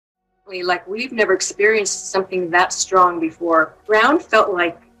Like we've never experienced something that strong before. Ground felt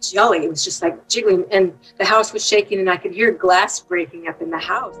like jelly. It was just like jiggling, and the house was shaking, and I could hear glass breaking up in the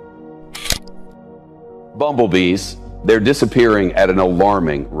house. Bumblebees, they're disappearing at an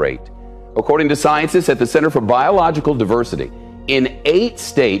alarming rate. According to scientists at the Center for Biological Diversity, in 8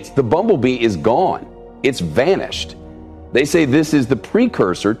 states, the bumblebee is gone. It's vanished. They say this is the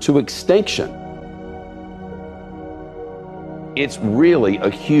precursor to extinction. It's really a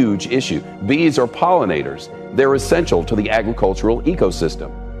huge issue. Bees are pollinators. They're essential to the agricultural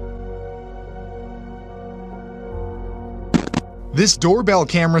ecosystem. This doorbell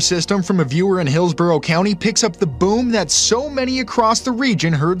camera system from a viewer in Hillsborough County picks up the boom that so many across the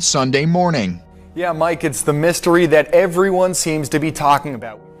region heard Sunday morning. Yeah, Mike, it's the mystery that everyone seems to be talking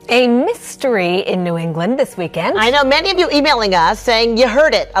about. A mystery in New England this weekend. I know many of you emailing us saying you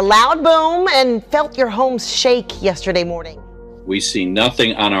heard it, a loud boom, and felt your homes shake yesterday morning. We see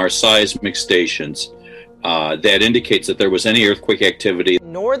nothing on our seismic stations that indicates that there was any earthquake activity.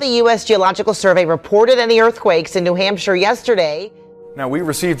 Nor the U.S. Geological Survey reported any earthquakes in New Hampshire yesterday. Now, we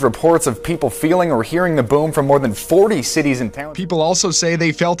received reports of people feeling or hearing the boom from more than 40 cities and towns. People also say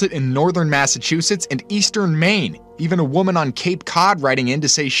they felt it in northern Massachusetts and eastern Maine. Even a woman on Cape Cod writing in to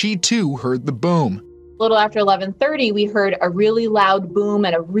say she too heard the boom. A little after 11:30, we heard a really loud boom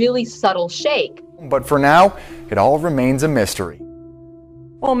and a really subtle shake. But for now, it all remains a mystery.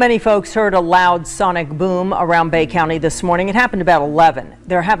 Well, many folks heard a loud sonic boom around Bay County this morning. It happened about 11.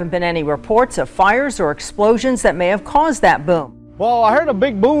 There haven't been any reports of fires or explosions that may have caused that boom. Well, I heard a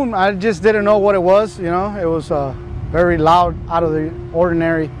big boom. I just didn't know what it was. You know, it was very loud, out of the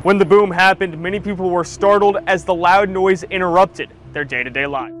ordinary. When the boom happened, many people were startled as the loud noise interrupted their day-to-day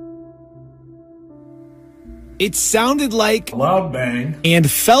lives. It sounded like a loud bang and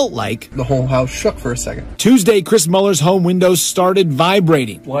felt like the whole house shook for a second. Tuesday, Chris Muller's home windows started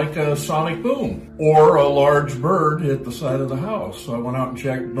vibrating. Like a sonic boom. Or a large bird hit the side of the house. So I went out and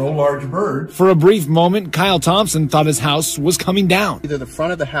checked, no large bird. For a brief moment, Kyle Thompson thought his house was coming down. Either the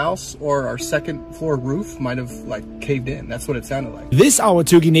front of the house or our second floor roof might have caved in. That's what it sounded like. This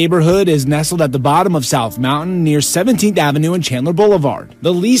Ahwatukee neighborhood is nestled at the bottom of South Mountain near 17th Avenue and Chandler Boulevard.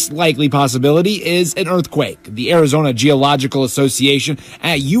 The least likely possibility is an earthquake. The Arizona Geological Association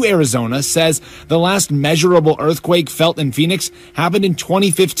at UArizona says the last measurable earthquake felt in Phoenix happened in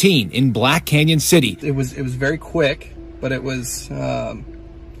 2015 in Black Canyon City. It was very quick, but it was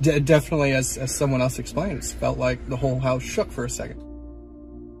definitely, as someone else explained, it felt like the whole house shook for a second.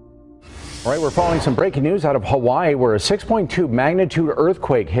 All right, we're following some breaking news out of Hawaii where a 6.2 magnitude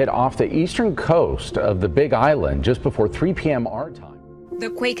earthquake hit off the eastern coast of the Big Island just before 3 p.m. our time. The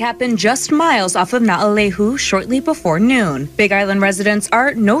quake happened just miles off of Naʻalehu shortly before noon. Big Island residents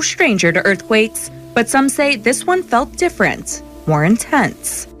are no stranger to earthquakes, but some say this one felt different, more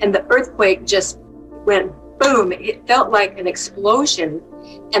intense. And the earthquake just went boom. It felt like an explosion,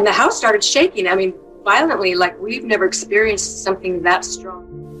 and the house started shaking. I mean, violently, like we've never experienced something that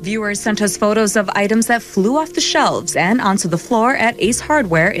strong. Viewers sent us photos of items that flew off the shelves and onto the floor at Ace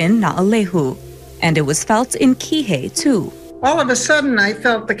Hardware in Naʻalehu. And it was felt in Kihei, too. All of a sudden, I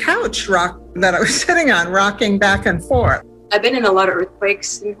felt the couch rock that I was sitting on rocking back and forth. I've been in a lot of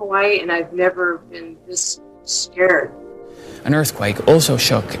earthquakes in Hawaii, and I've never been this scared. An earthquake also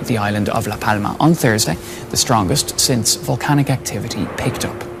shook the island of La Palma on Thursday, the strongest since volcanic activity picked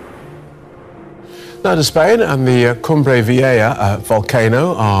up. Now to Spain, and the Cumbre Vieja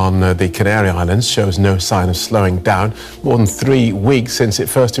volcano on the Canary Islands shows no sign of slowing down, more than 3 weeks since it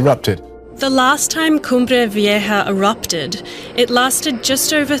first erupted. The last time Cumbre Vieja erupted, it lasted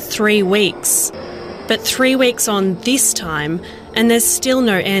just over 3 weeks. But 3 weeks on this time, and there's still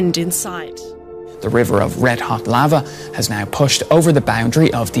no end in sight. The river of red-hot lava has now pushed over the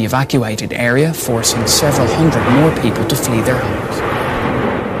boundary of the evacuated area, forcing several hundred more people to flee their homes.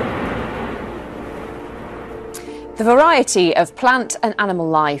 The variety of plant and animal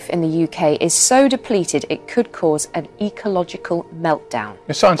life in the UK is so depleted it could cause an ecological meltdown.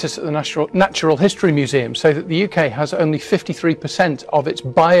 Scientists at the Natural History Museum say that the UK has only 53% of its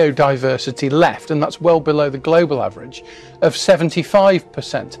biodiversity left, and that's well below the global average of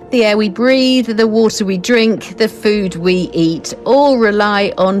 75%. The air we breathe, the water we drink, the food we eat all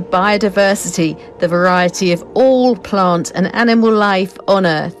rely on biodiversity, the variety of all plant and animal life on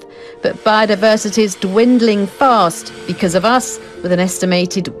Earth. But biodiversity is dwindling fast because of us, with an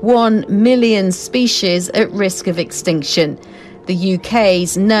estimated 1 million species at risk of extinction. The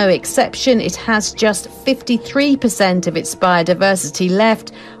UK's no exception. It has just 53% of its biodiversity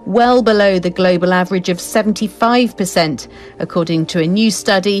left, well below the global average of 75%, according to a new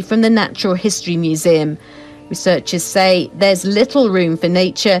study from the Natural History Museum. Researchers say there's little room for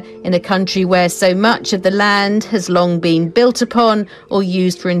nature in a country where so much of the land has long been built upon or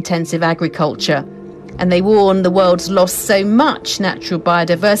used for intensive agriculture. And they warn the world's lost so much natural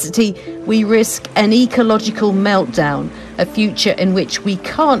biodiversity, we risk an ecological meltdown, a future in which we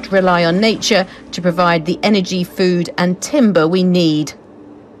can't rely on nature to provide the energy, food and timber we need.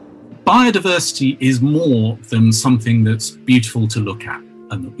 Biodiversity is more than something that's beautiful to look at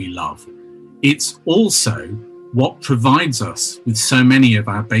and that we love. It's also what provides us with so many of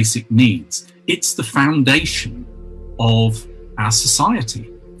our basic needs. It's the foundation of our society.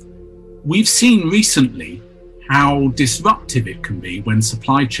 We've seen recently how disruptive it can be when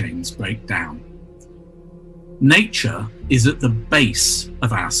supply chains break down. Nature is at the base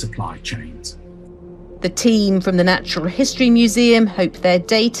of our supply chains. The team from the Natural History Museum hope their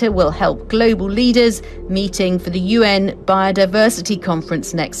data will help global leaders meeting for the UN Biodiversity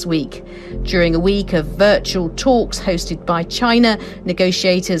Conference next week. During a week of virtual talks hosted by China,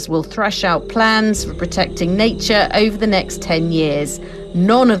 negotiators will thrash out plans for protecting nature over the next 10 years.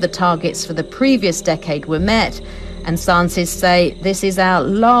 None of the targets for the previous decade were met, and scientists say this is our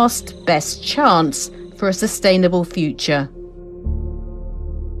last best chance for a sustainable future.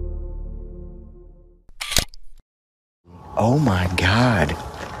 Oh my God.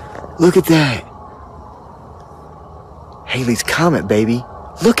 Look at that. Halley's Comet, baby.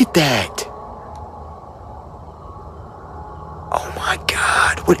 Look at that. Oh my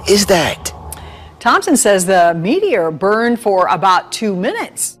God. What is that? Thompson says the meteor burned for about 2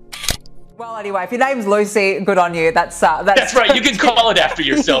 minutes. Well, anyway, if your name's Lucy, good on you. That's right. You can call it after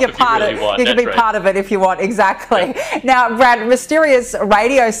yourself if you really want. You can be part of it if you want. Exactly. Yeah. Now, Brad, mysterious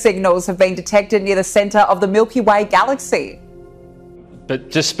radio signals have been detected near the centre of the Milky Way galaxy.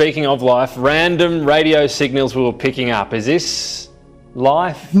 But just speaking of life, random radio signals we were picking up. Is this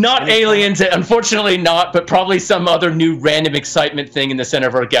life? Not aliens, unfortunately not, but probably some other new random excitement thing in the centre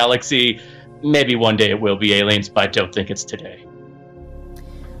of our galaxy. Maybe one day it will be aliens, but I don't think it's today.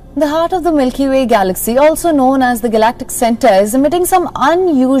 The heart of the Milky Way galaxy, also known as the galactic center, is emitting some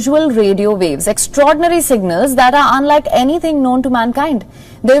unusual radio waves, extraordinary signals that are unlike anything known to mankind.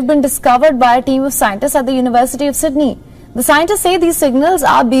 They've been discovered by a team of scientists at the University of Sydney. The scientists say these signals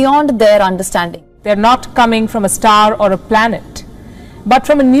are beyond their understanding. They're not coming from a star or a planet, but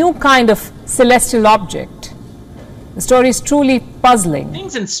from a new kind of celestial object. The story is truly puzzling.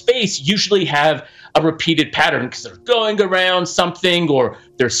 Things in space usually have a repeated pattern because they're going around something or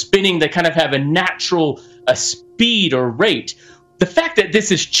they're spinning. They kind of have a natural speed or rate. The fact that this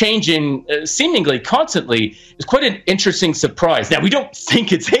is changing seemingly constantly is quite an interesting surprise. Now, we don't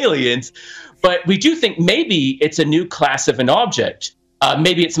think it's aliens, but we do think maybe it's a new class of an object.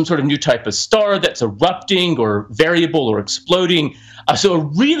 Maybe it's some sort of new type of star that's erupting or variable or exploding. So a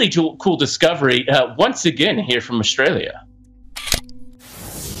really cool discovery once again here from Australia.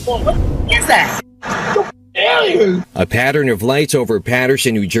 Well, what is that? A pattern of lights over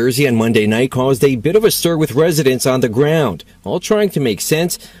Paterson, New Jersey on Monday night caused a bit of a stir with residents on the ground, all trying to make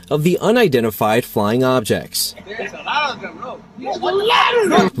sense of the unidentified flying objects. There's a lot of them, bro. There's a lot of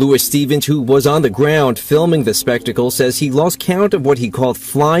them. Louis Stevens, who was on the ground filming the spectacle, says he lost count of what he called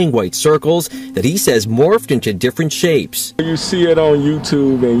flying white circles that he says morphed into different shapes. You see it on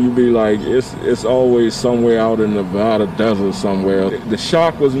YouTube and you be like, it's always somewhere out in the Nevada desert somewhere. The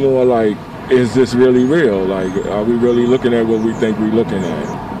shock was more like, is this really real? Like, are we really looking at what we think we're looking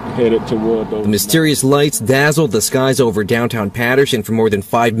at? Headed toward those. The mysterious lights dazzled the skies over downtown Paterson for more than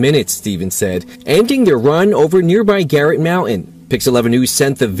 5 minutes, Stevens said, ending their run over nearby Garrett Mountain. Pix 11 News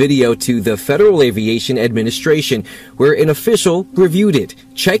sent the video to the Federal Aviation Administration, where an official reviewed it,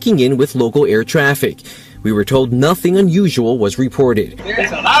 checking in with local air traffic. We were told nothing unusual was reported.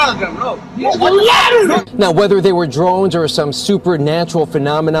 There's a lot of them, bro. There's a lot of them. Now, whether they were drones or some supernatural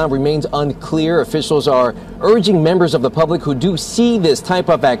phenomenon remains unclear. Officials are urging members of the public who do see this type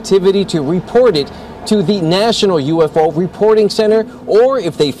of activity to report it to the National UFO Reporting Center, or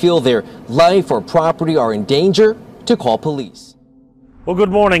if they feel their life or property are in danger, to call police. Well,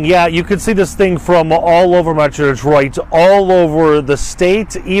 good morning. Yeah, you can see this thing from all over Metro Detroit, all over the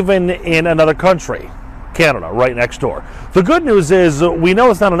state, even in another country. Canada, right next door. The good news is we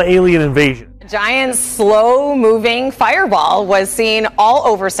know it's not an alien invasion. A giant, slow-moving fireball was seen all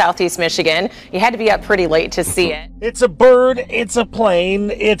over southeast Michigan. You had to be up pretty late to see it. It's a bird, it's a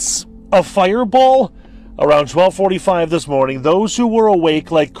plane, it's a fireball. Around 12:45 this morning, those who were awake,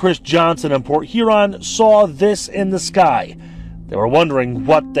 like Chris Johnson in Port Huron, saw this in the sky. They were wondering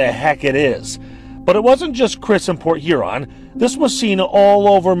what the heck it is. But it wasn't just Chris in Port Huron. This was seen all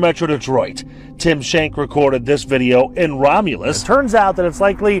over Metro Detroit. Tim Shank recorded this video in Romulus. It turns out that it's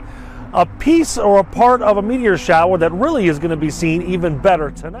likely a piece or a part of a meteor shower that really is going to be seen even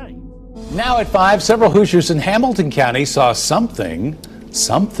better tonight. Now at 5, several Hoosiers in Hamilton County saw something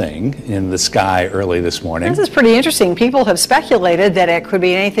in the sky early this morning. This is pretty interesting. People have speculated that it could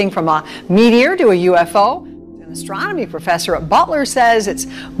be anything from a meteor to a UFO. An astronomy professor at Butler says it's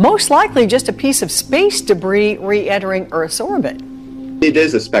most likely just a piece of space debris re-entering Earth's orbit. It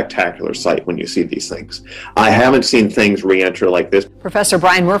is a spectacular sight when you see these things. I haven't seen things re-enter like this. Professor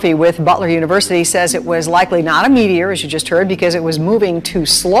Brian Murphy with Butler University says it was likely not a meteor, as you just heard, because it was moving too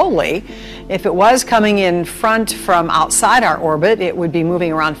slowly. If it was coming in front from outside our orbit, it would be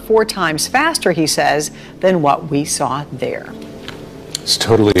moving around 4 times faster, he says, than what we saw there. It's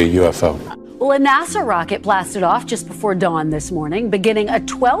totally a UFO. Well, a NASA rocket blasted off just before dawn this morning, beginning a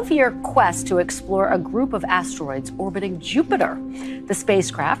 12-year quest to explore a group of asteroids orbiting Jupiter. The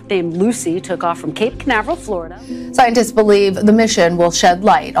spacecraft, named Lucy, took off from Cape Canaveral, Florida. Scientists believe the mission will shed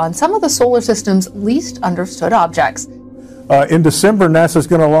light on some of the solar system's least understood objects. In December, NASA is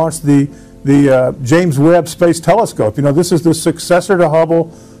going to launch the James Webb Space Telescope. You know, this is the successor to Hubble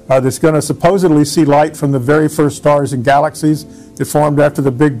that's going to supposedly see light from the very first stars and galaxies that formed after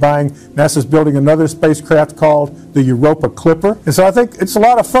the Big Bang. NASA's building another spacecraft called the Europa Clipper. And so I think it's a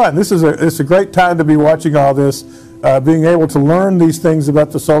lot of fun. It's a great time to be watching all this. Being able to learn these things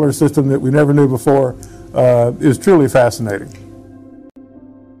about the solar system that we never knew before is truly fascinating.